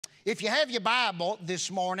If you have your Bible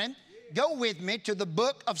this morning, go with me to the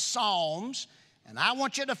book of Psalms, and I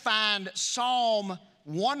want you to find Psalm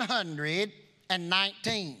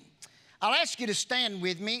 119. I'll ask you to stand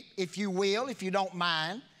with me, if you will, if you don't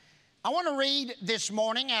mind. I want to read this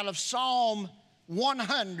morning out of Psalm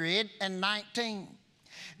 119.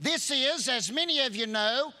 This is, as many of you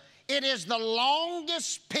know, it is the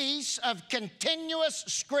longest piece of continuous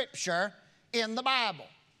scripture in the Bible.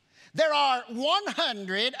 There are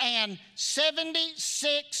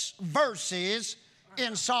 176 verses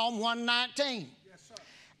in Psalm 119.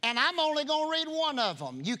 And I'm only going to read one of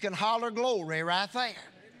them. You can holler glory right there.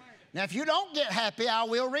 Now, if you don't get happy, I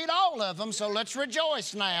will read all of them, so let's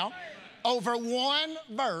rejoice now over one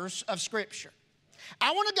verse of Scripture.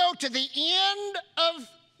 I want to go to the end of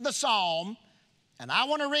the Psalm, and I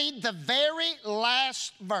want to read the very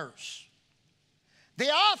last verse. The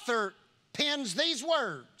author pens these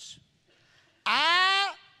words: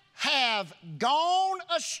 I have gone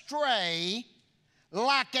astray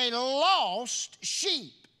like a lost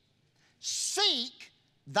sheep. Seek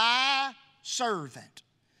thy servant,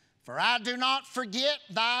 for I do not forget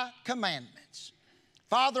thy commandments.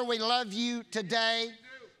 Father, we love you today.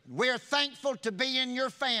 We're thankful to be in your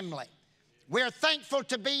family. We're thankful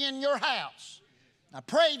to be in your house. I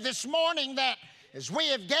pray this morning that as we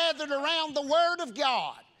have gathered around the Word of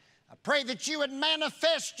God, I pray that you would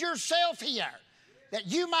manifest yourself here, that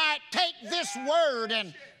you might take this Word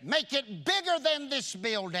and make it bigger than this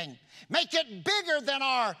building, make it bigger than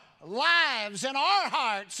our lives and our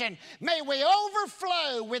hearts, and may we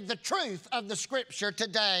overflow with the truth of the Scripture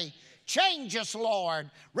today. Change us, Lord.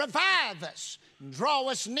 Revive us. Draw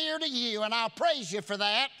us near to you, and I'll praise you for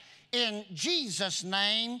that. In Jesus'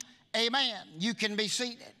 name, amen. You can be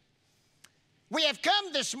seated. We have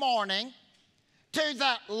come this morning to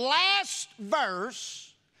the last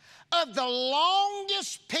verse of the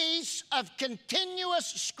longest piece of continuous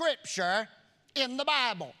scripture in the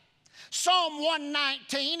Bible. Psalm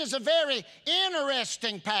 119 is a very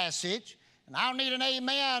interesting passage, and I'll need an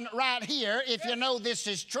amen right here if you know this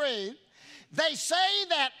is true. They say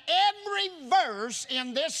that every verse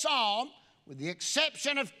in this psalm, with the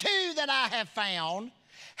exception of two that I have found,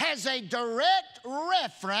 has a direct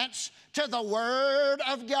reference to the Word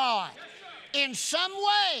of God. In some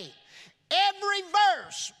way, every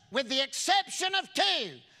verse, with the exception of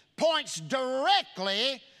two, points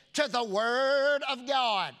directly to the Word of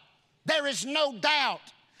God. There is no doubt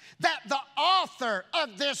that the author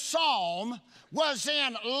of this psalm was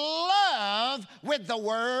in love with the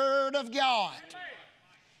Word of God.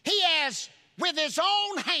 He has, with his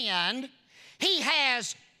own hand, he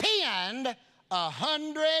has penned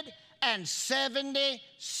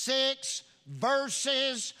 176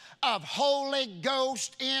 verses of Holy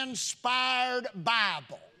Ghost-inspired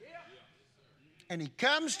Bible. And he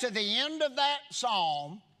comes to the end of that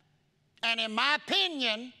psalm, and in my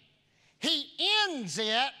opinion, he ends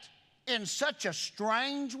it in such a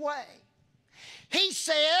strange way. He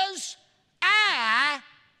says, I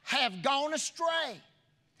have gone astray.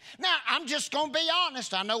 Now, I'm just going to be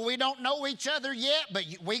honest. I know we don't know each other yet, but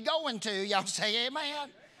we going to. Y'all say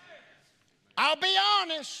amen. I'll be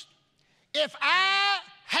honest. If I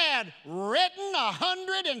had written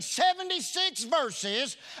 176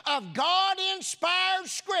 verses of God-inspired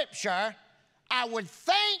scripture, I would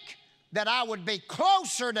think that I would be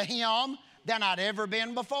closer to Him than I'd ever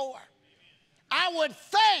been before. I would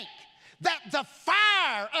think that the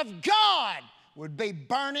fire of God would be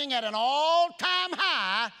burning at an all-time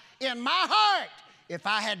high in my heart if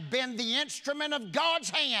I had been the instrument of God's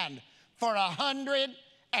hand for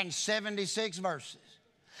 176 verses.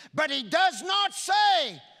 But He does not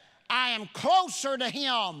say, I am closer to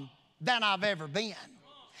Him than I've ever been.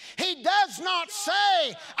 He does not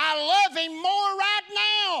say, I love Him more right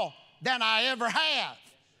now than I ever have.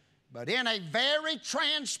 But in a very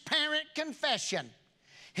transparent confession,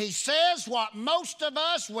 He says what most of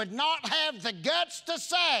us would not have the guts to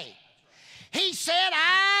say. He said,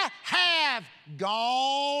 I have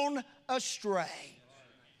gone astray.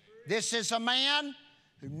 This is a man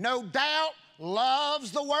who no doubt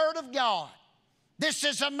loves the Word of God. This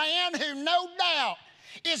is a man who no doubt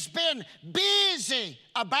has been busy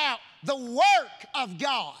about the work of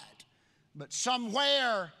God. But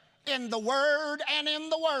somewhere in the Word and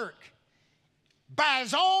in the work, by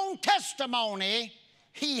his own testimony,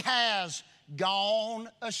 he has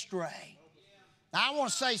gone astray. Now, I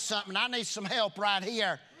want to say something. I need some help right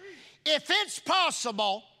here. If it's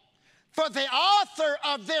possible for the author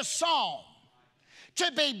of this psalm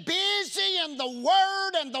to be busy in the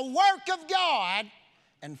Word and the work of God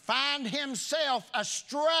and find himself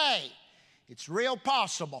astray, it's real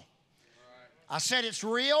possible. I said it's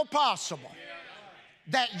real possible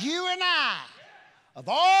that you and I, of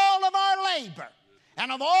all of our labor and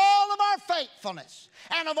of all of our faithfulness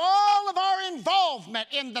and of all of our involvement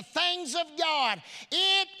in the things of God,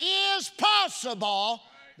 it is possible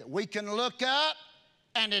that we can look up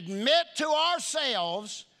and admit to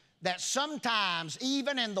ourselves that sometimes,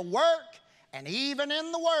 even in the work and even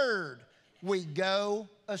in the Word, we go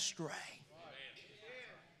astray.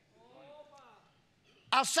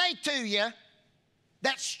 I'll say to you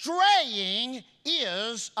that straying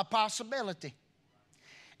is a possibility.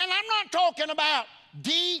 And I'm not talking about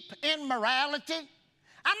deep immorality.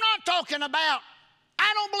 I'm not talking about,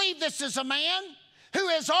 I don't believe this is a man who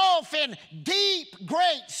is off in deep,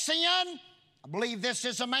 great sin. I believe this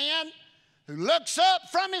is a man who looks up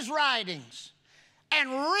from his writings and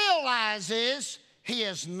realizes he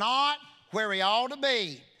is not where he ought to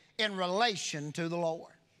be in relation to the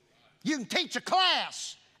Lord. You can teach a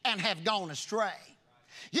class and have gone astray.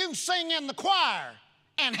 You can sing in the choir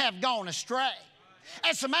and have gone astray.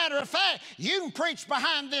 As a matter of fact, you can preach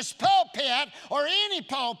behind this pulpit or any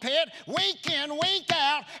pulpit week in, week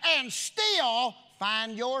out, and still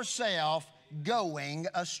find yourself going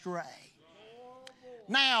astray.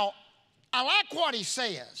 Now, I like what he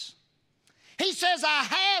says. He says, I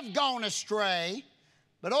have gone astray,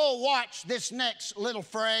 but oh, watch this next little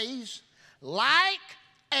phrase, like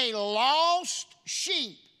a lost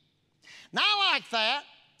sheep. Now, I like that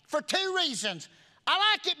for two reasons. I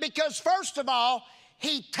like it because, first of all,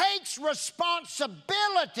 he takes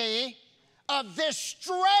responsibility of this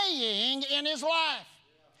straying in his life.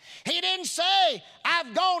 He didn't say,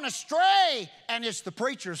 I've gone astray and it's the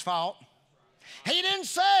preacher's fault. He didn't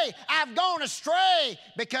say, I've gone astray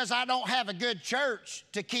because I don't have a good church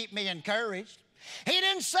to keep me encouraged. He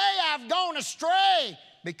didn't say, I've gone astray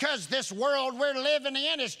because this world we're living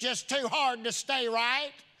in is just too hard to stay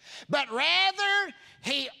right. But rather,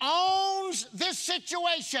 he owns this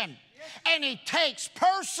situation and he takes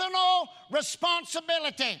personal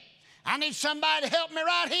responsibility. I need somebody to help me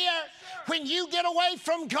right here. When you get away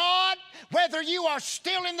from God, whether you are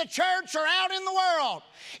still in the church or out in the world,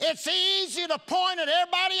 it's easy to point at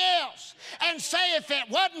everybody else and say, if it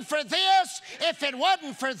wasn't for this, if it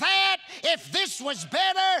wasn't for that, if this was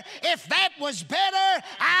better, if that was better,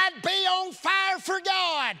 I'd be on fire for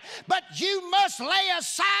God. But you must lay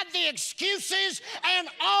aside the excuses and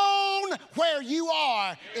own where you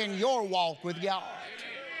are in your walk with God.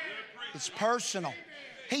 It's personal.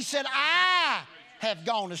 He said, I have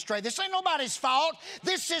gone astray. This ain't nobody's fault.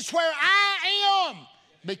 This is where I am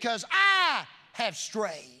because I have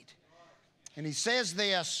strayed. And he says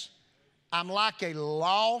this, I'm like a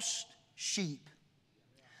lost sheep.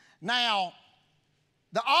 Now,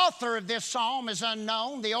 the author of this psalm is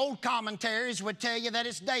unknown. The old commentaries would tell you that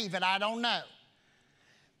it's David. I don't know.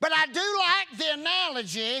 But I do like the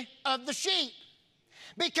analogy of the sheep.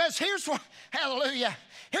 Because here's what, hallelujah,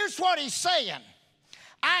 here's what he's saying.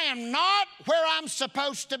 I am not where I'm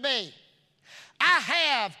supposed to be. I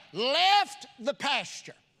have left the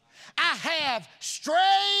pasture. I have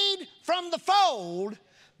strayed from the fold,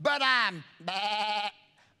 but I'm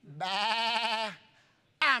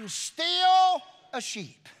still a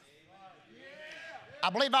sheep.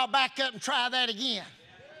 I believe I'll back up and try that again.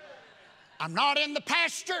 I'm not in the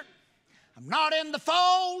pasture. I'm not in the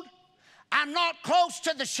fold. I'm not close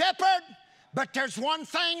to the shepherd, but there's one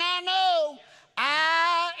thing I know.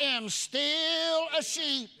 I am still a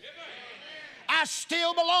sheep. I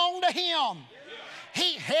still belong to him.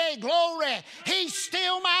 Hey, glory, he's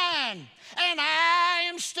still mine, and I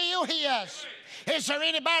am still his. Is there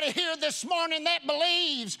anybody here this morning that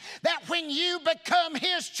believes that when you become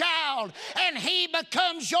his child and he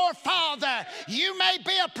becomes your father, you may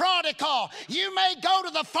be a prodigal, you may go to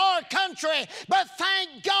the far country, but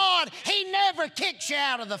thank God he never kicks you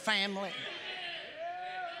out of the family?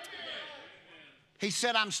 He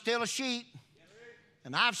said, I'm still a sheep,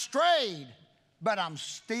 and I've strayed, but I'm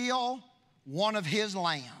still one of his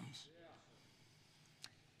lambs.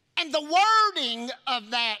 And the wording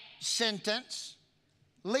of that sentence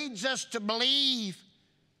leads us to believe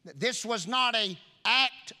that this was not an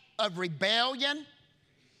act of rebellion,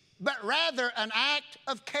 but rather an act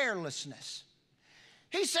of carelessness.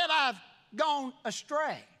 He said, I've gone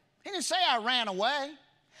astray. He didn't say I ran away.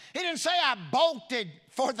 He didn't say I bolted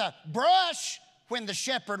for the brush when the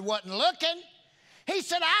shepherd wasn't looking. He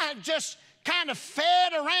said, I had just kind of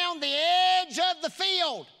fed around the edge of the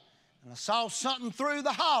field, and I saw something through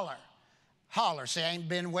the holler. Holler. See, I ain't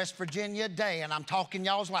been in West Virginia a day, and I'm talking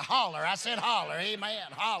y'all's like holler. I said holler.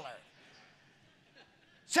 Amen. Holler.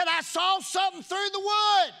 Said I saw something through the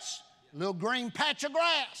woods, a little green patch of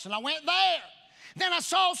grass, and I went there. Then I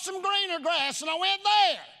saw some greener grass, and I went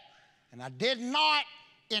there. And I did not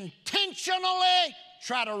intentionally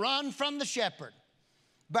try to run from the shepherd.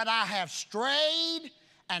 But I have strayed,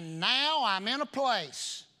 and now I'm in a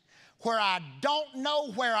place where I don't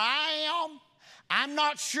know where I am. I'm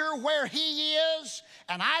not sure where he is,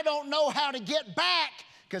 and I don't know how to get back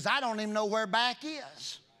because I don't even know where back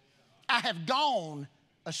is. I have gone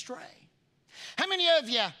astray. How many of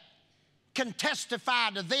you can testify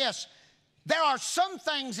to this? There are some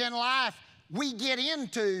things in life we get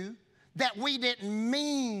into that we didn't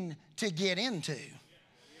mean to get into.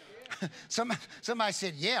 Somebody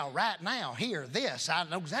said, yeah, right now, here, this. I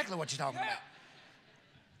know exactly what you're talking about.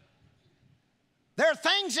 There are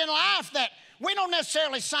things in life that we don't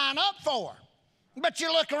necessarily sign up for, but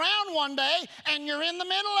you look around one day and you're in the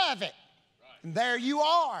middle of it. And there you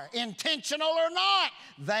are, intentional or not,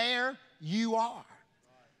 there you are.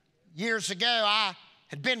 Years ago, I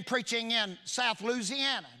had been preaching in South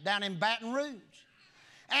Louisiana, down in Baton Rouge.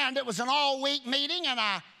 And it was an all-week meeting, and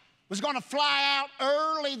I was going to fly out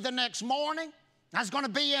early the next morning. I was going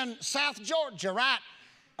to be in South Georgia, right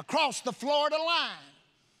across the Florida line.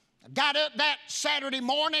 I got up that Saturday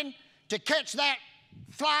morning to catch that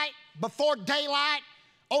flight before daylight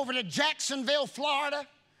over to Jacksonville, Florida.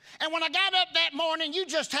 And when I got up that morning, you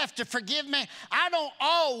just have to forgive me, I don't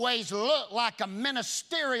always look like a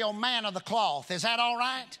ministerial man of the cloth. Is that all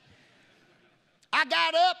right? I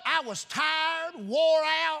got up, I was tired, wore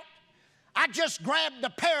out. I just grabbed a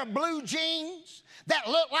pair of blue jeans that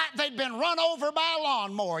looked like they'd been run over by a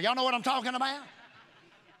lawnmower. Y'all know what I'm talking about?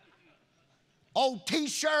 Old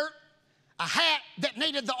t-shirt, a hat that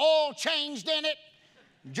needed the oil changed in it.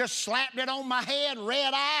 Just slapped it on my head,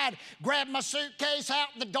 red-eyed, grabbed my suitcase out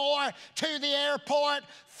the door to the airport,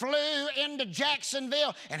 flew into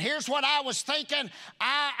Jacksonville. And here's what I was thinking.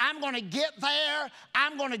 I'm going to get there.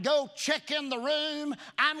 I'm going to go check in the room.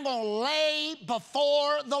 I'm going to lay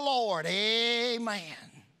before the Lord. Amen.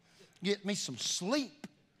 Get me some sleep.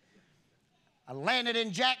 I landed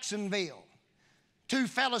in Jacksonville. Two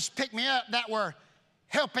fellas picked me up that were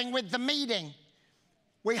helping with the meeting.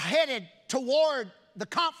 We headed toward the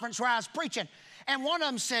conference where I was preaching, and one of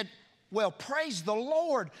them said, well, praise the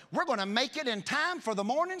Lord, we're going to make it in time for the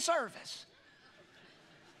morning service.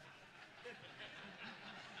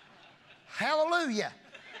 Hallelujah.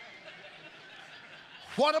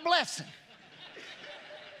 What a blessing.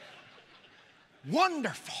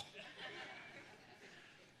 Wonderful.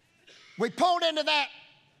 We pulled into that,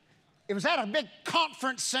 it was at a big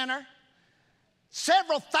conference center,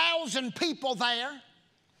 several thousand people there.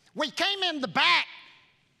 We came in the back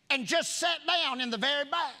and just sat down in the very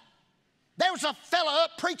back. There was a fella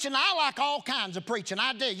up preaching. I like all kinds of preaching.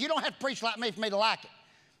 I do. You don't have to preach like me for me to like it.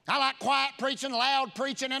 I like quiet preaching, loud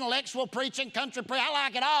preaching, intellectual preaching, country preaching. I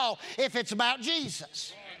like it all if it's about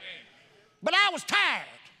Jesus. But I was tired.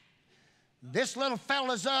 This little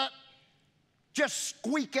fella's up just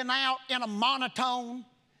squeaking out in a monotone,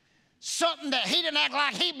 something that he didn't act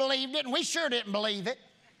like he believed it, and we sure didn't believe it.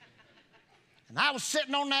 And I was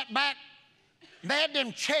sitting on that back. They had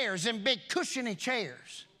them chairs, them big cushiony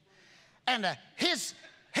chairs. And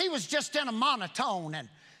he was just in a monotone.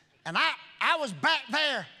 And I was back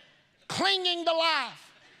there clinging to life.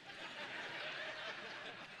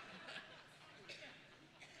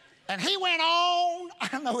 And he went on.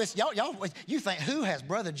 I know it's, y'all, you think, who has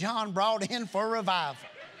Brother John brought in for revival?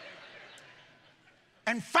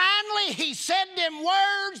 And finally, he said them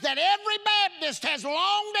words that every Baptist has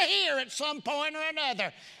longed to hear at some point or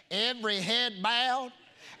another. Every head bowed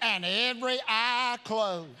and every eye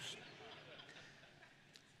closed.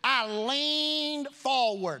 I leaned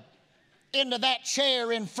forward into that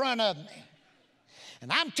chair in front of me.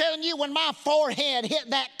 And I'm telling you, when my forehead hit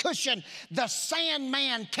that cushion, the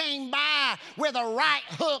Sandman came by with a right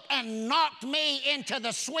hook and knocked me into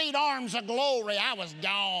the sweet arms of glory. I was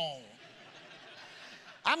gone.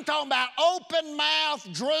 I'm talking about open mouth,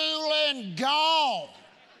 drooling, gone.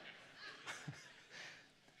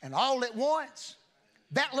 And all at once,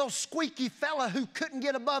 that little squeaky fella who couldn't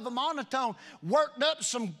get above a monotone worked up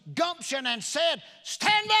some gumption and said,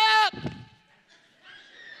 stand up.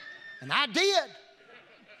 And I did.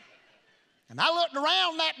 And I looked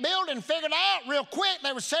around that building and figured out real quick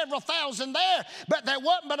there were several thousand there, but there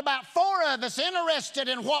wasn't but about 4 of us interested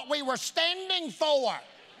in what we were standing for.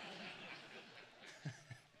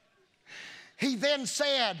 He then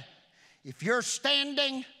said, if you're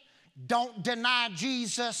standing, don't deny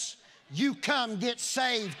Jesus. You come get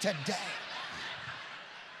saved today.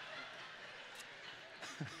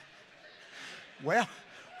 Well,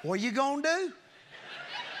 what are you going to do?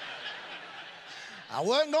 I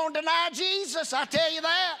wasn't going to deny Jesus, I tell you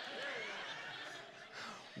that.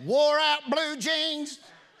 wore out blue jeans,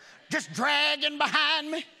 just dragging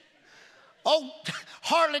behind me. Old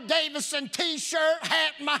Harley Davidson t-shirt,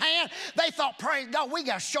 hat in my hand. They thought, praise God, we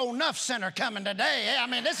got a show enough sinner coming today. I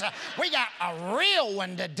mean, we got a real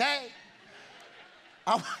one today.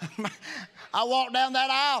 I walked down that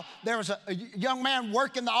aisle. There was a young man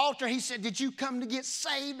working the altar. He said, did you come to get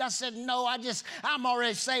saved? I said, no, I'm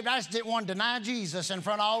already saved. I just didn't want to deny Jesus in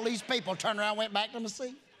front of all these people. Turned around, went back to my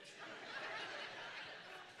seat.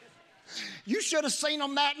 You should have seen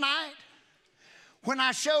them that night when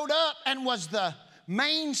I showed up and was the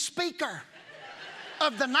main speaker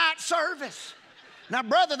of the night service. Now,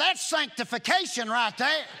 brother, that's sanctification right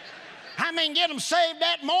there. I mean, get them saved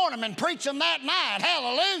that morning and preach them that night.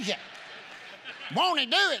 Hallelujah. Won't he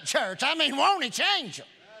do it, church? I mean, won't he change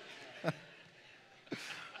them?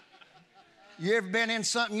 You ever been in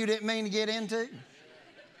something you didn't mean to get into?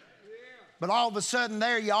 But all of a sudden,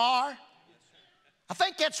 there you are. I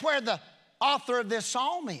think that's where the author of this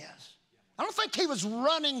psalm is. I don't think he was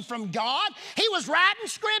running from God. He was writing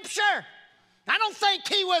scripture. I don't think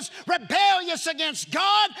he was rebellious against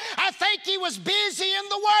God. I think he was busy in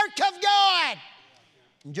the work of God.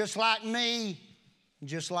 And just like me,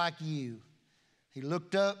 just like you, he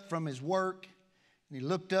looked up from his work and he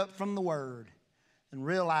looked up from the Word and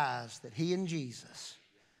realized that he and Jesus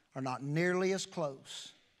are not nearly as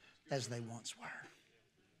close as they once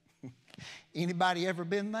were. Anybody ever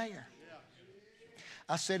been there?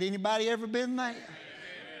 I said, anybody ever been there?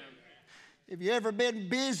 Have you ever been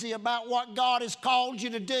busy about what God has called you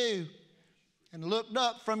to do and looked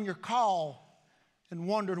up from your call and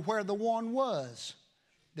wondered where the one was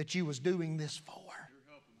that you was doing this for?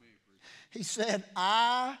 He said,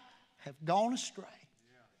 I have gone astray.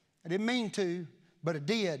 I didn't mean to, but I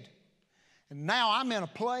did. And now I'm in a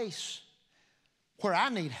place where I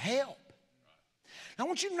need help. Now I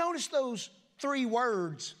want you to notice those three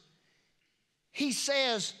words. He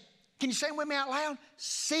says, can you say them with me out loud?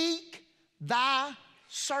 Seek thy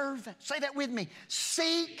servant. Say that with me.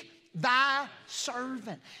 Seek thy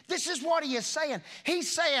servant. This is what he is saying. He's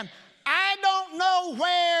saying, I don't know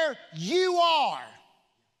where you are.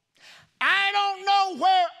 I don't know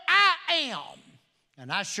where I am. And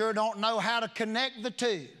I sure don't know how to connect the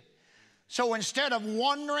two. So instead of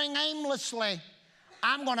wandering aimlessly,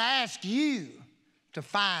 I'm going to ask you to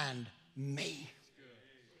find me.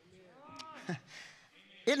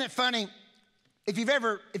 Isn't it funny? If you've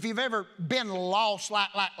ever been lost, like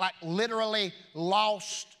literally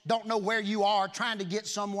lost, don't know where you are, trying to get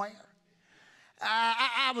somewhere.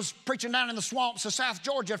 I was preaching down in the swamps of South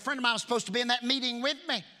Georgia. A friend of mine was supposed to be in that meeting with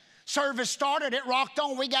me. Service started, it rocked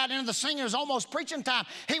on. We got into the singing. It was almost preaching time.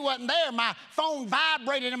 He wasn't there. My phone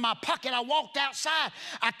vibrated in my pocket. I walked outside.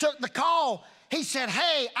 I took the call. He said,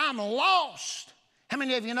 hey, I'm lost. How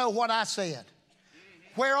many of you know what I said?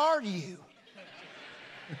 Where are you?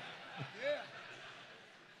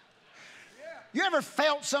 You ever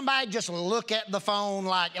felt somebody just look at the phone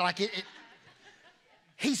like it?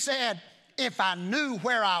 He said, if I knew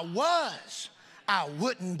where I was, I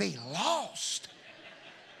wouldn't be lost.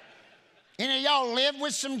 Any of y'all live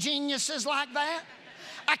with some geniuses like that?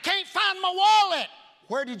 I can't find my wallet.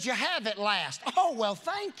 Where did you have it last? Oh, well,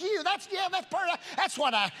 thank you. Why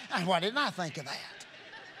didn't I think of that?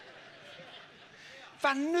 If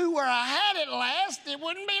I knew where I had it last, it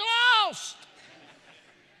wouldn't be lost.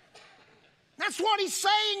 That's what he's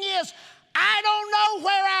saying is, I don't know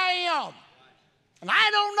where I am. And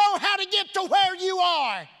I don't know how to get to where you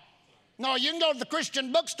are. No, you can go to the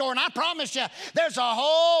Christian bookstore, and I promise you, there's a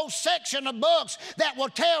whole section of books that will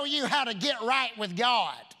tell you how to get right with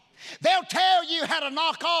God. They'll tell you how to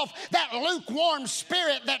knock off that lukewarm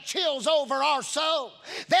spirit that chills over our soul.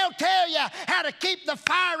 They'll tell you how to keep the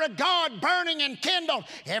fire of God burning and kindled.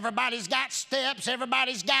 Everybody's got steps.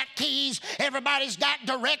 Everybody's got keys. Everybody's got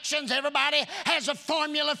directions. Everybody has a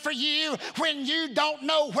formula for you when you don't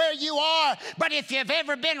know where you are. But if you've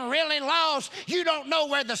ever been really lost, you don't know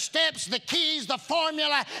where the steps, the keys, the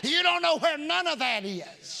formula, you don't know where none of that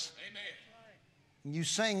is. Amen. You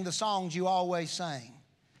sing the songs you always sang,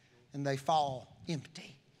 and they fall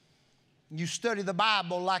empty. You study the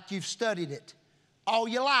Bible like you've studied it all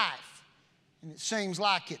your life, and it seems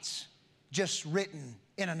like it's just written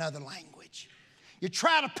in another language. You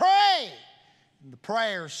try to pray, and the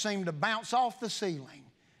prayers seem to bounce off the ceiling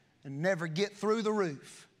and never get through the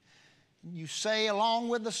roof. And you say along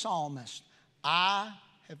with the psalmist, I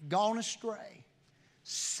have gone astray.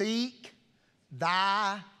 Seek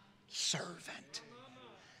thy servant.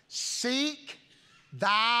 Seek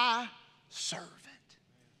thy servant.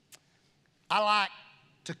 I like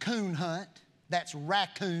to coon hunt. That's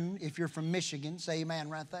raccoon if you're from Michigan. Say amen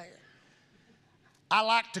right there. I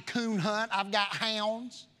like to coon hunt. I've got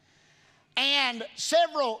hounds. And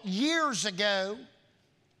several years ago,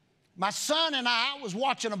 my son and I was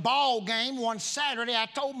watching a ball game one Saturday. I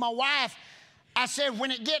told my wife, I said, when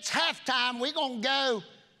it gets halftime, we're going to go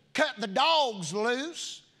cut the dogs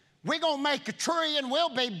loose. We're going to make a tree, and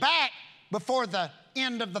we'll be back before the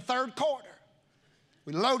end of the third quarter.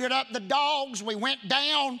 We loaded up the dogs. We went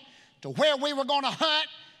down to where we were going to hunt,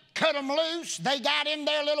 cut them loose. They got in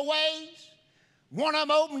their little ways. One of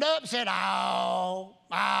them opened up and said, ow,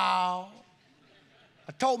 ow.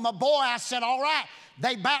 I told my boy, I said, all right,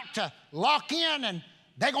 they about to lock in, and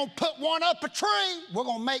they're going to put one up a tree. We're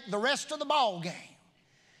going to make the rest of the ball game.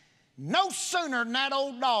 No sooner than that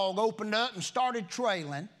old dog opened up and started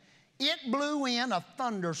trailing, it blew in a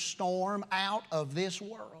thunderstorm out of this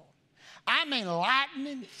world. I mean,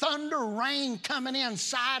 lightning, thunder, rain coming in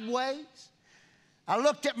sideways. I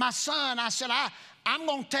looked at my son. I said, I'm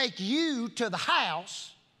going to take you to the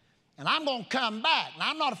house, and I'm going to come back. And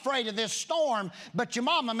I'm not afraid of this storm, but your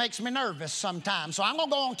mama makes me nervous sometimes. So I'm going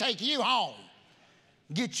to go and take you home,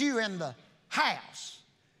 get you in the house.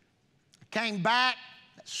 I came back.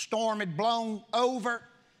 That storm had blown over.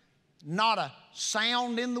 Not a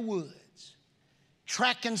sound in the woods.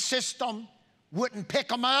 Tracking system wouldn't pick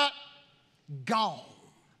them up. Gone.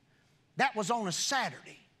 That was on a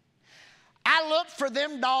Saturday. I looked for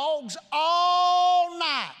them dogs all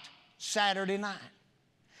night, Saturday night,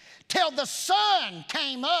 till the sun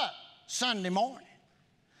came up Sunday morning.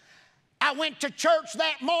 I went to church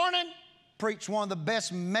that morning, preached one of the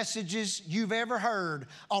best messages you've ever heard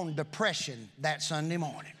on depression that Sunday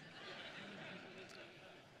morning.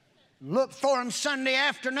 Looked for them Sunday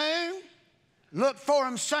afternoon, looked for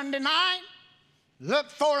them Sunday night,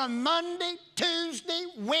 looked for them Monday, Tuesday,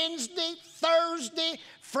 Wednesday, Thursday,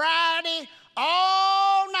 Friday,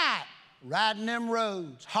 all night, riding them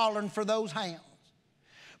roads, hollering for those hounds.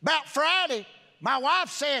 About Friday, my wife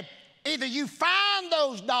said, either you find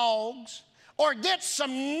those dogs or get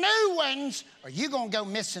some new ones, or you're going to go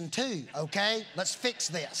missing too, okay? Let's fix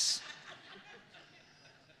this.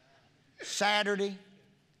 Saturday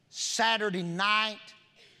night,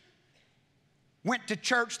 went to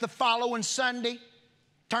church the following Sunday,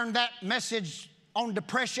 turned that message on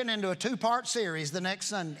depression into a two-part series the next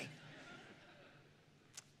Sunday.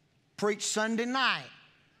 Preached Sunday night.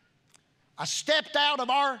 I stepped out of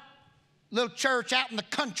our little church out in the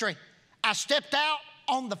country. I stepped out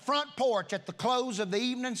on the front porch at the close of the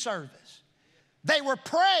evening service. They were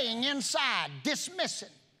praying inside, dismissing.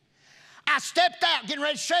 I stepped out, getting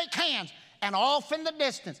ready to shake hands, and off in the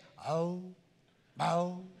distance, oh.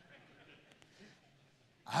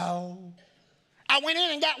 I went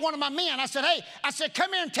in and got one of my men. I said, hey,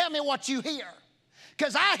 come here and tell me what you hear.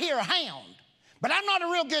 Because I hear a hound. But I'm not a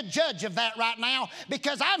real good judge of that right now,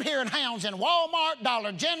 because I'm hearing hounds in Walmart,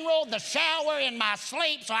 Dollar General, the shower, in my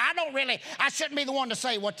sleep, so I shouldn't be the one to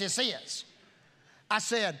say what this is. I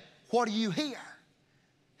said, what do you hear?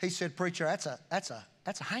 He said, preacher, that's a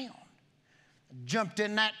hound. I jumped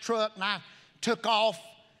in that truck and I took off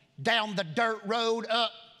down the dirt road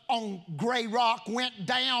up on Gray Rock, went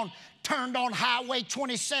down, turned on Highway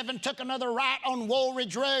 27, took another right on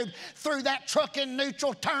Woolridge Road, threw that truck in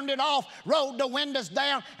neutral, turned it off, rolled the windows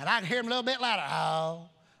down, and I could hear him a little bit louder.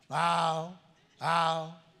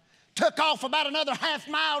 Ow. Took off about another half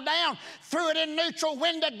mile down, threw it in neutral,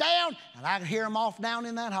 window down, and I could hear him off down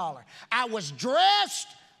in that holler. I was dressed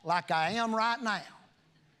like I am right now.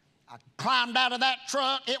 I climbed out of that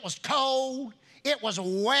truck. It was cold. It was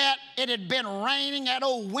wet. It had been raining, that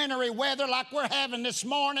old wintry weather like we're having this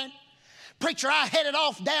morning. Preacher, I headed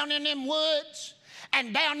off down in them woods,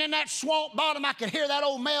 and down in that swamp bottom, I could hear that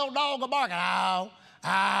old male dog barking, ow,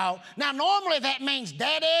 ow. Now, normally that means,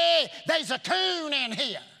 Daddy, there's a coon in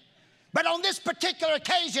here. But on this particular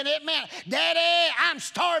occasion, it meant, Daddy, I'm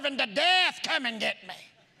starving to death. Come and get me.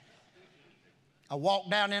 I walked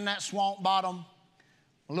down in that swamp bottom.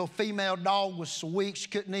 A little female dog was so weak she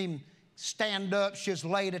couldn't even stand up. She was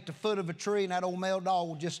laid at the foot of a tree, and that old male dog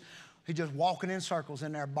was just walking in circles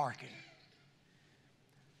in there barking.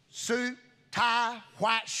 Suit, tie,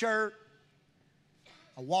 white shirt.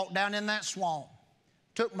 I walked down in that swamp,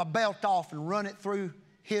 took my belt off and run it through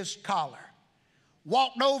his collar.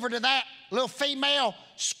 Walked over to that little female,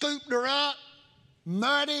 scooped her up,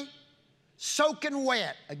 muddy, soaking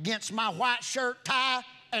wet against my white shirt, tie,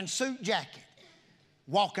 and suit jacket,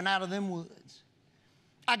 walking out of them woods.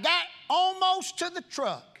 I got almost to the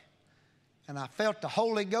truck, and I felt the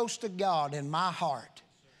Holy Ghost of God in my heart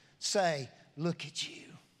say, look at you.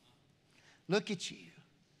 Look at you.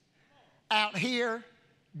 Out here,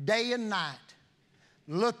 day and night,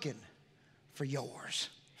 looking for yours.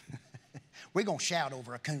 We're going to shout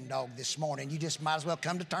over a coon dog this morning. You just might as well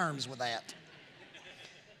come to terms with that.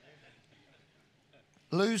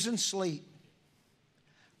 Losing sleep,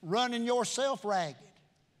 running yourself ragged,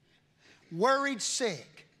 worried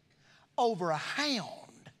sick over a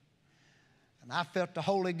hound. And I felt the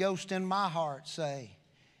Holy Ghost in my heart say,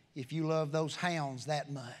 if you love those hounds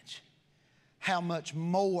that much, how much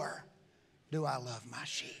more do I love my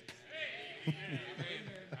sheep?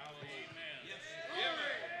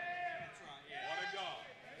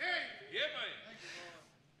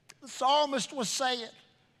 The psalmist was saying,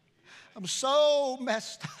 I'm so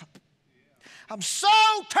messed up. I'm so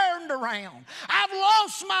turned around. I've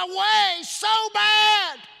lost my way so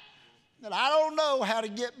bad that I don't know how to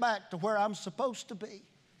get back to where I'm supposed to be.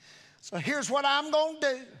 So here's what I'm going to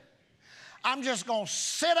do. I'm just going to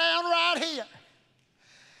sit down right here.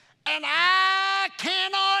 And I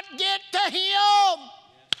cannot get to Him.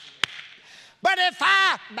 But if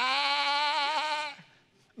I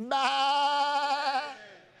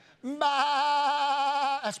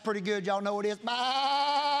that's pretty good. Y'all know what it is.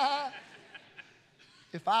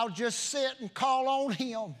 If I'll just sit and call on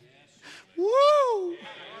Him. Woo!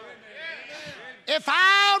 If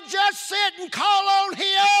I'll just sit and call on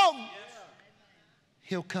Him,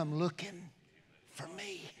 He'll come looking for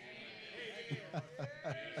me.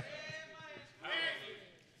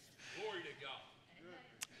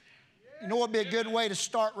 You know what would be a good way to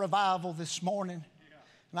start revival this morning?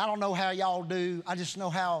 And I don't know how y'all do. I just know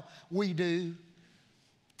how we do.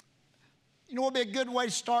 You know what would be a good way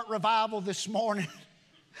to start revival this morning?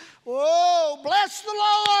 Oh, bless the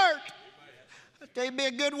Lord. That'd be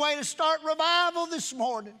a good way to start revival this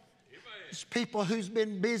morning. It's people who's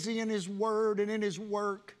been busy in His Word and in His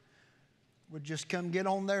work would just come get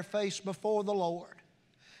on their face before the Lord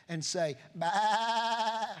and say,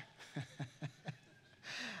 bah.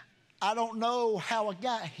 I don't know how I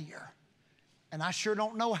got here, and I sure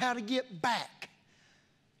don't know how to get back,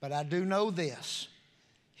 but I do know this.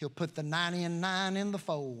 He'll put the 99 in the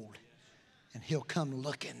fold, and He'll come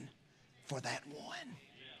looking for that one.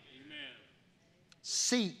 Amen.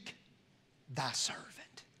 Seek thy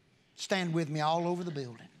servant. Stand with me all over the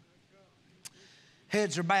building.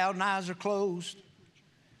 Heads are bowed and eyes are closed.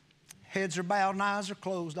 Heads are bowed and eyes are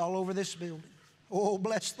closed all over this building. Oh,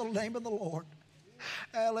 bless the name of the Lord.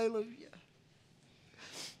 Hallelujah.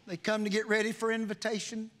 They come to get ready for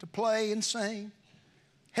invitation to play and sing.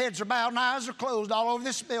 Heads are bowed and eyes are closed all over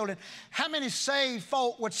this building. How many saved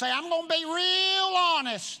folk would say, I'm going to be real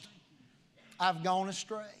honest. I've gone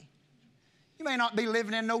astray. You may not be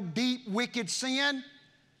living in no deep, wicked sin,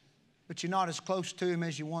 but you're not as close to Him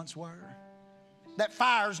as you once were. That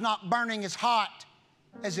fire's not burning as hot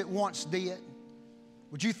as it once did.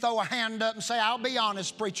 Would you throw a hand up and say, I'll be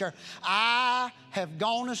honest, preacher. I have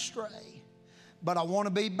gone astray, but I want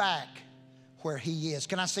to be back where He is.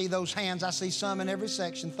 Can I see those hands? I see some in every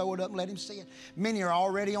section. Throw it up and let Him see it. Many are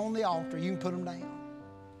already on the altar. You can put them down.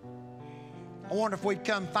 I wonder if we'd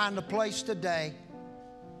come find a place today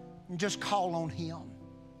and just call on Him.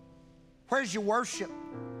 Where's your worship?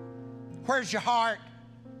 Where's your heart?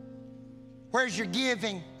 Where's your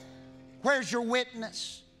giving? Where's your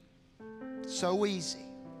witness? So easy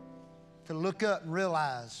to look up and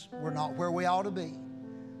realize we're not where we ought to be.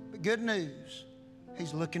 But good news,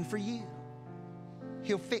 He's looking for you.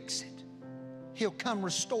 He'll fix it. He'll come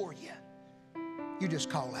restore you. You just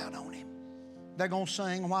call out on Him. They're going to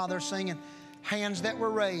sing. While they're singing, hands that were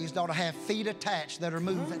raised ought to have feet attached that are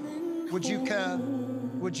moving. Would you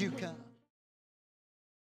come? Would you come?